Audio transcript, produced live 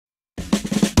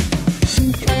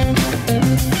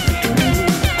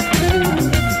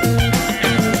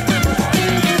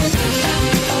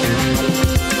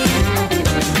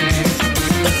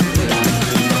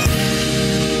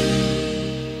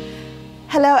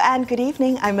Hello and good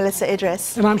evening. I'm Melisa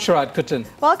Idris. And I'm Sharaad Kuttan.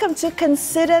 Welcome to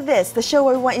Consider This, the show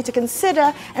where we want you to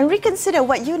consider and reconsider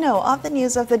what you know of the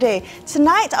news of the day.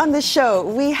 Tonight on the show,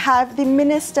 we have the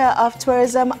Minister of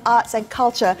Tourism, Arts and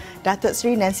Culture, Datuk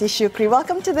Seri Nancy Shukri.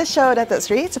 Welcome to the show, Datuk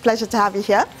Seri. It's a pleasure to have you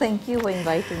here. Thank you for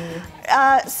inviting me.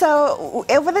 So,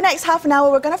 over the next half an hour,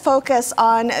 we're going to focus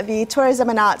on the tourism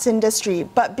and arts industry.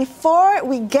 But before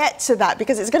we get to that,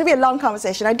 because it's going to be a long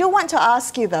conversation, I do want to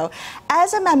ask you, though,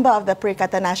 as a member of the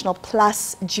Perikatan Nasional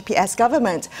Plus GPS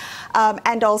government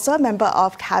and also a member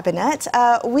of Cabinet,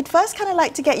 we'd first kind of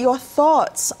like to get your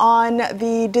thoughts on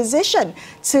the decision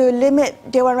to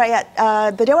limit Dewan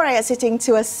Rakyat, the Dewan Rakyat sitting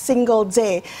to a single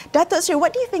day. Datuk Seri,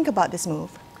 what do you think about this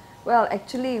move? Well,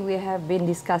 actually, we have been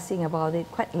discussing about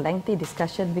it, quite a lengthy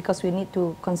discussion, because we need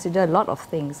to consider a lot of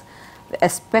things.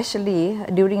 Especially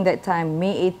during that time,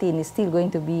 May 18 is still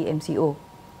going to be MCO.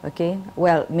 Okay,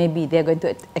 well, maybe they're going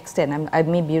to extend. I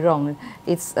may be wrong.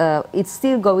 It's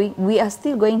still going. We are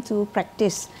still going to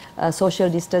practice social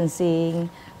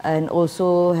distancing and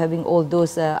also having all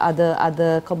those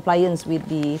other compliance with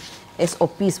the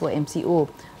SOPs for MCO.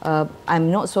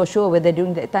 I'm not so sure whether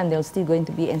during that time there's still going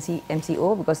to be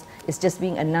MCO, because it's just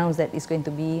being announced that it's going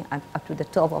to be up to the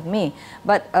 12th of May.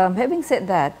 But having said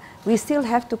that, we still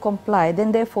have to comply.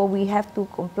 Then therefore we have to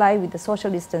comply with the social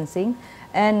distancing.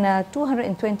 And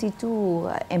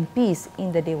 222 MPs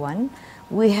in the Dewan,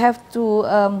 we have to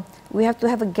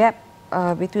have a gap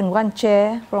between one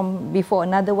chair from before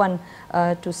another one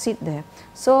to sit there.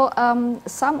 So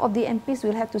some of the MPs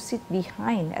will have to sit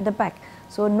behind at the back.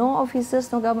 So no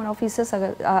officers, no government officers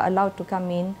are allowed to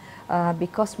come in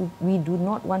because we do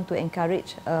not want to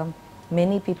encourage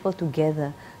many people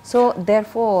together. So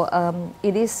therefore,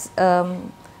 it is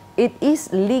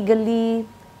legally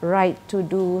right to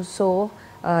do so.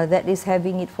 That is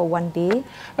having it for one day.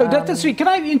 Datuk Seri, can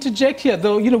I interject here,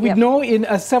 though? You know, we know in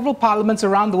several parliaments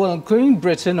around the world, including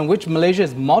Britain, on which Malaysia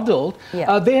is modelled,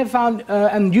 they have found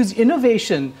and used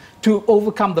innovation to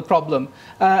overcome the problem.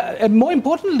 And more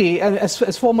importantly,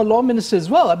 as former law minister as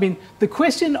well, I mean, the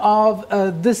question of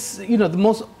this, you know, the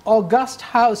most august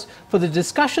house for the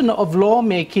discussion of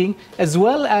lawmaking, as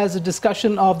well as the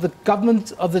discussion of the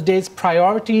government of the day's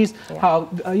priorities, how,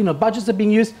 you know, budgets are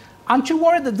being used. Aren't you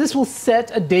worried that this will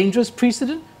set a dangerous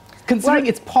precedent, considering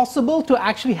it's possible to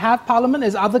actually have parliament,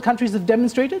 as other countries have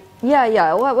demonstrated?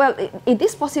 Yeah. Well, it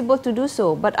is possible to do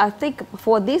so, but I think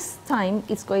for this time,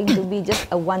 it's going to be just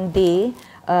a one-day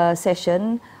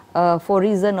session for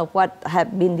reason of what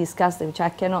have been discussed, which I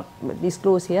cannot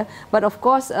disclose here. But of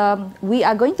course, we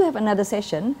are going to have another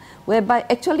session, whereby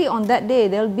actually on that day,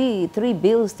 there will be 3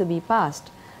 bills to be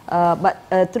passed. But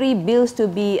 3 bills to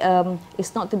be,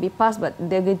 it's not to be passed, but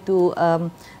they're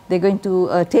going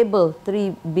to table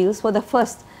 3 bills for the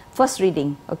first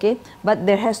reading, okay? But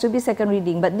there has to be second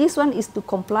reading. But this one is to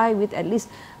comply with, at least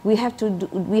we have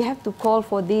to call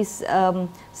for this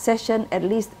session at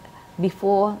least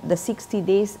before the 60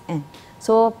 days end.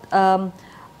 So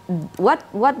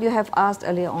what you have asked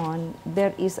earlier on,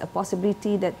 there is a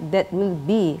possibility that will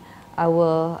be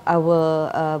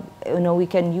our you know, we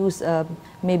can use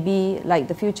maybe like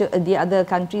the other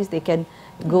countries, they can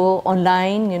go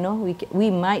online, you know,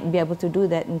 we might be able to do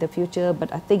that in the future,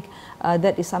 but I think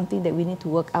that is something that we need to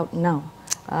work out now,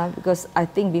 because I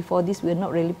think before this we're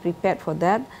not really prepared for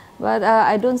that. But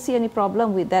I don't see any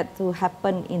problem with that to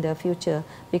happen in the future,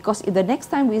 because if the next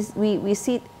time we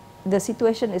see the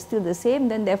situation is still the same,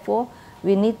 then therefore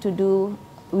we need to do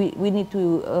we need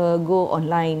to go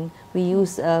online. We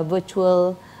use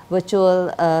virtual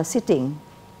sitting.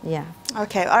 Yeah.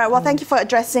 Okay, all right. Well, thank you for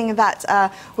addressing that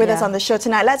with us on the show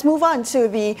tonight. Let's move on to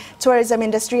the tourism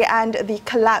industry and the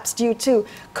collapse due to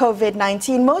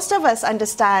COVID-19. Most of us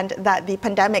understand that the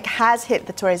pandemic has hit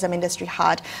the tourism industry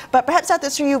hard, but perhaps, Datuk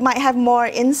Seri, you might have more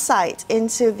insight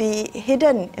into the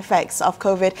hidden effects of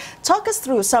COVID. Talk us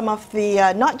through some of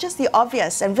the, not just the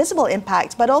obvious and visible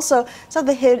impact, but also some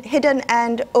of the hidden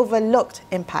and overlooked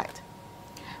impact.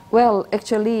 Well,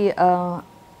 actually,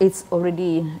 it's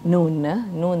already known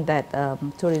that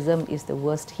tourism is the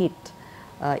worst hit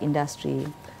industry,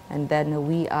 and then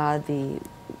we are the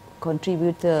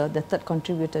third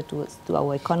contributor to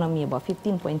our economy, about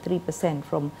 15.3%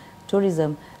 from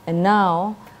tourism. And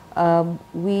now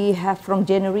we have, from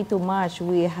January to March,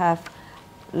 we have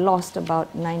lost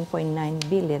about 9.9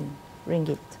 billion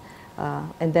ringgit.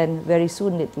 And then very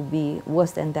soon it will be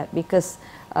worse than that, because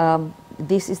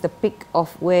this is the peak of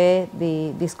where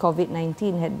this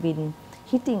COVID-19 had been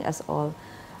hitting us all.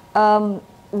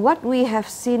 What we have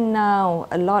seen now,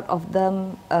 a lot of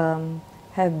them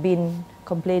have been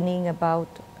complaining about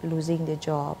losing their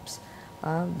jobs,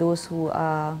 those who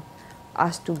are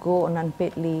asked to go on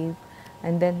unpaid leave,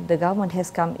 and then the government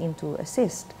has come in to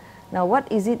assist. Now,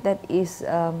 what is it that is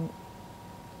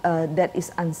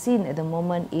unseen at the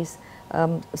moment is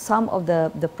some of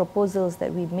the proposals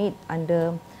that we made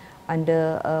under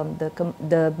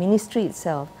the ministry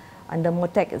itself, under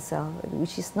MOTEC itself,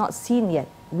 which is not seen yet,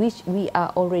 which we are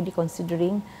already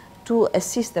considering to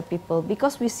assist the people,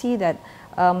 because we see that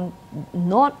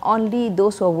not only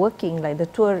those who are working, like the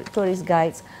tourist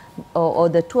guides or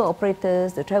the tour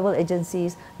operators, the travel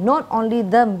agencies, not only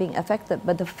them being affected,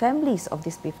 but the families of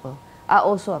these people are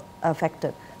also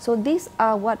affected. So these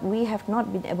are what we have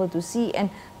not been able to see, and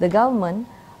the government,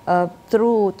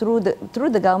 through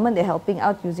the government, they're helping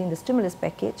out using the stimulus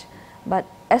package. But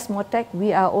as MOTEC,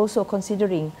 we are also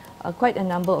considering quite a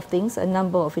number of things, a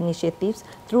number of initiatives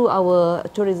through our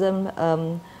tourism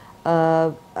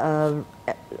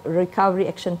recovery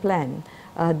action plan.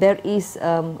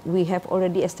 We have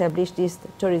already established this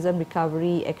tourism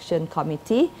recovery action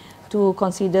committee to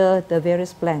consider the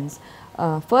various plans.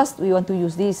 First, we want to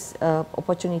use this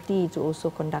opportunity to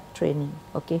also conduct training,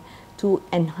 okay, to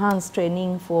enhance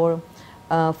training for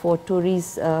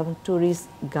tourist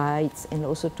guides and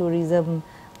also tourism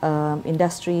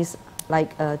industries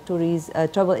like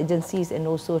travel agencies and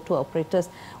also tour operators.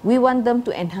 We want them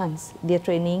to enhance their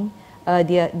training,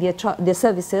 their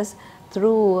services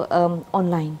through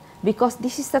online, because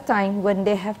this is the time when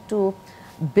they have to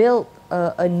build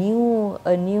a new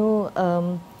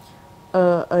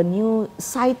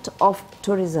site of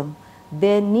tourism.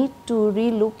 They need to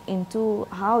relook into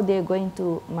how they're going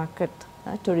to market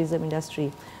tourism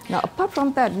industry. Now, apart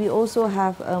from that, we also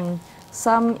have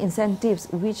some incentives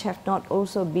which have not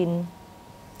also been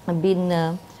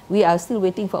we are still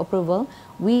waiting for approval.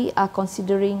 We are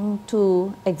considering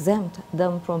to exempt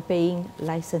them from paying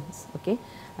license, okay?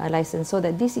 License, so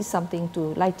that this is something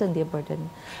to lighten their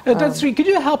burden. Datuk Seri, could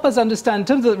you help us understand, in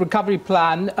terms of the recovery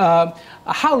plan,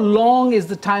 how long is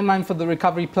the timeline for the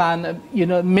recovery plan? You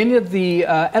know, many of the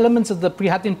elements of the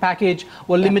Prihatin package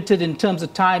were limited in terms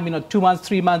of time, you know, 2 months,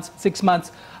 3 months, 6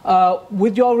 months.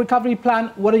 With your recovery plan,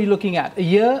 what are you looking at? A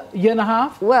year, year and a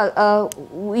half? Well,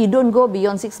 we don't go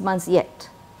beyond 6 months yet,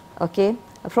 okay?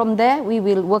 From there, we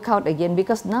will work out again,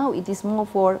 because now it is more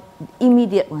for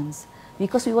immediate ones,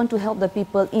 because we want to help the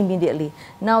people immediately.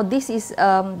 Now, this is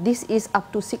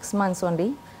up to 6 months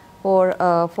only for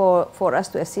us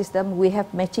to assist them. We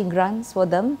have matching grants for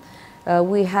them.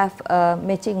 We have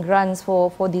matching grants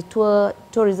for the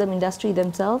tourism industry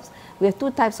themselves. We have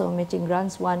 2 types of matching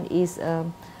grants. One is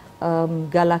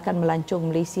Galakan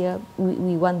Melancong Malaysia.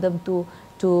 We want them to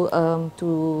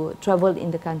travel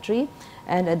in the country,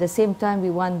 and at the same time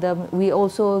we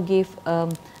also give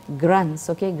grants,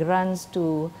 okay, grants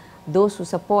to those who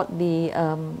support the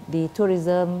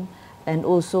tourism and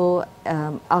also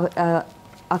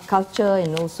our culture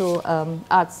and also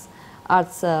arts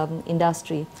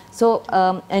industry. So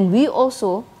and we are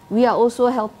also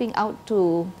helping out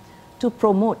to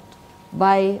promote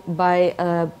by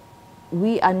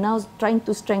we are now trying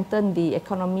to strengthen the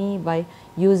economy by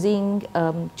using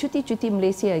cuti-cuti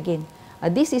Malaysia again.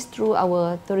 This is through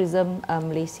our tourism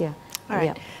Malaysia. All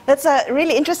right. Yeah. That's a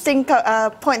really interesting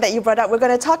point that you brought up. We're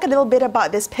going to talk a little bit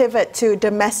about this pivot to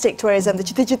domestic tourism, the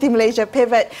cuti-cuti Malaysia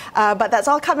pivot, but that's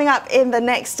all coming up in the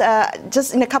next,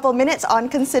 just in a couple of minutes on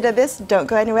Consider This. Don't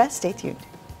go anywhere, stay tuned.